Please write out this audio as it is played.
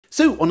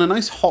So on a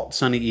nice hot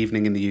sunny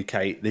evening in the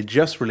UK, they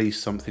just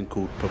released something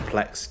called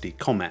Perplexity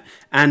Comet,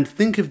 and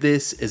think of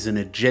this as an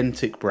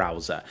agentic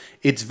browser.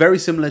 It's very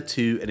similar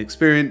to an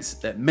experience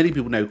that many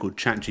people know called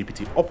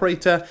GPT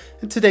Operator,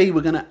 and today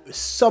we're going to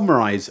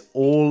summarize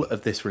all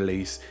of this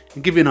release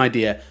and give you an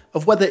idea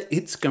of whether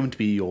it's going to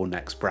be your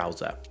next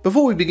browser.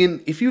 Before we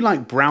begin, if you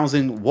like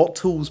browsing what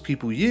tools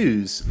people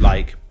use,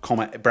 like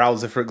Comet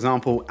Browser for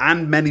example,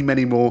 and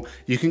many more,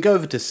 you can go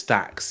over to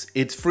Stacks.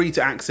 It's free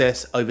to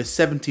access over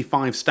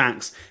 75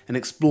 stacks and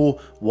explore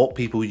what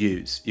people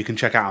use. You can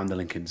check out on the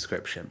link in the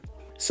description.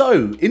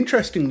 So,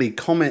 interestingly,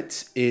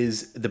 Comet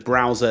is the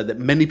browser that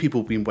many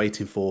people have been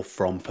waiting for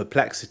from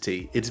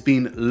Perplexity. It's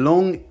been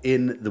long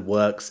in the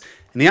works,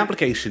 and the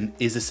application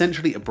is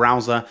essentially a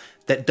browser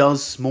that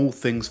does small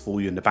things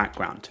for you in the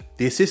background.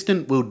 The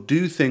assistant will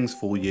do things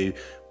for you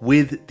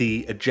with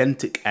the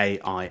agentic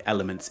AI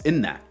elements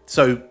in there.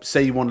 So,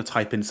 say you want to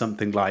type in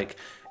something like,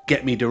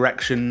 get me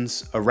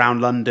directions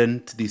around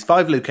London to these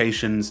 5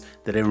 locations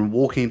that are in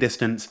walking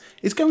distance,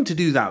 it's going to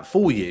do that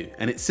for you,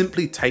 and it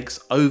simply takes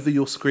over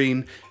your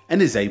screen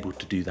and is able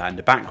to do that in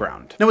the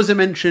background. Now, as I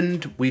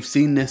mentioned, we've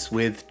seen this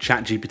with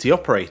GPT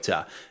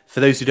Operator. For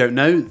those who don't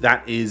know,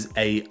 that is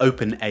a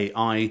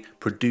OpenAI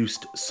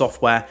produced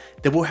software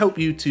that will help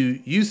you to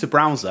use the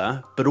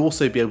browser, but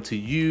also be able to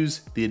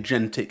use the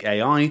agentic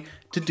AI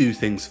to do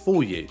things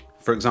for you.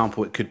 For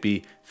example, it could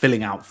be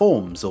filling out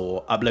forms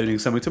or uploading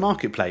something to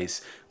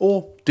Marketplace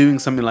or doing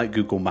something like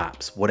Google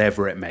Maps,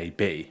 whatever it may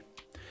be.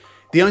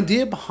 The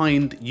idea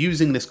behind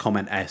using this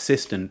Comment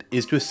Assistant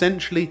is to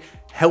essentially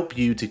help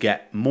you to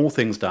get more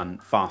things done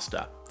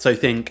faster. So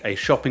think a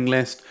shopping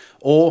list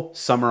or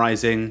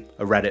summarizing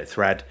a Reddit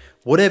thread,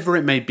 whatever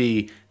it may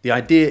be, the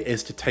idea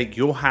is to take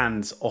your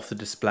hands off the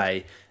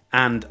display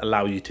and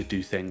allow you to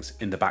do things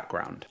in the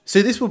background.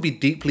 So this will be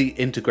deeply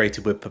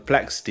integrated with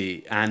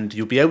Perplexity, and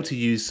you'll be able to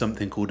use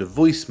something called a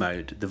voice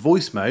mode. The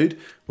voice mode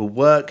will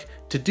work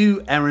to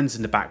do errands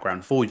in the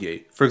background for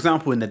you. For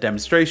example, in the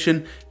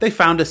demonstration, they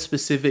found a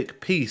specific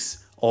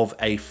piece of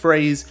a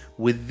phrase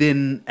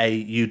within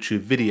a YouTube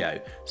video.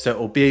 So it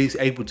will be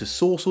able to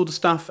source all the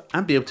stuff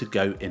and be able to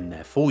go in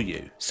there for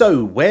you.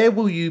 So where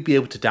will you be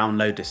able to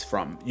download this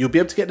from? You'll be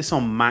able to get this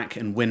on Mac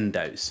and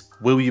Windows.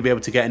 Will you be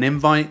able to get an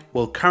invite?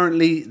 Well,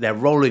 currently they're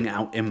rolling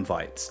out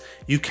invites.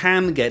 You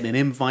can get an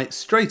invite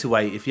straight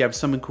away if you have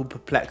something called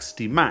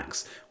Perplexity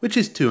Max, which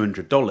is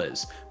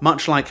 $200.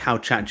 Much like how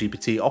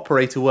GPT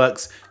Operator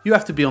works, you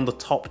have to be on the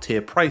top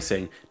tier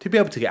pricing to be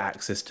able to get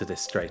access to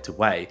this straight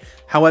away.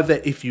 However,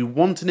 if you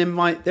want an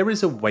invite, there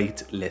is a wait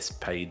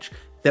list page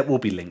that will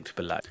be linked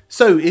below.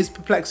 So is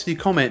Perplexity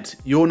Comet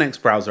your next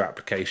browser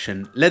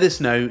application? Let us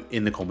know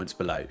in the comments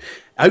below.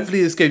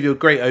 Hopefully this gave you a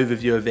great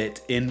overview of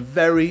it in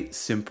very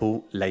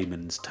simple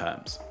layman's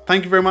terms.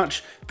 Thank you very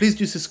much. Please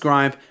do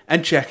subscribe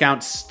and check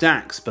out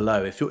Stacks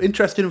below if you're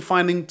interested in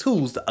finding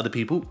tools that other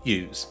people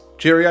use.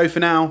 Cheerio for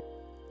now.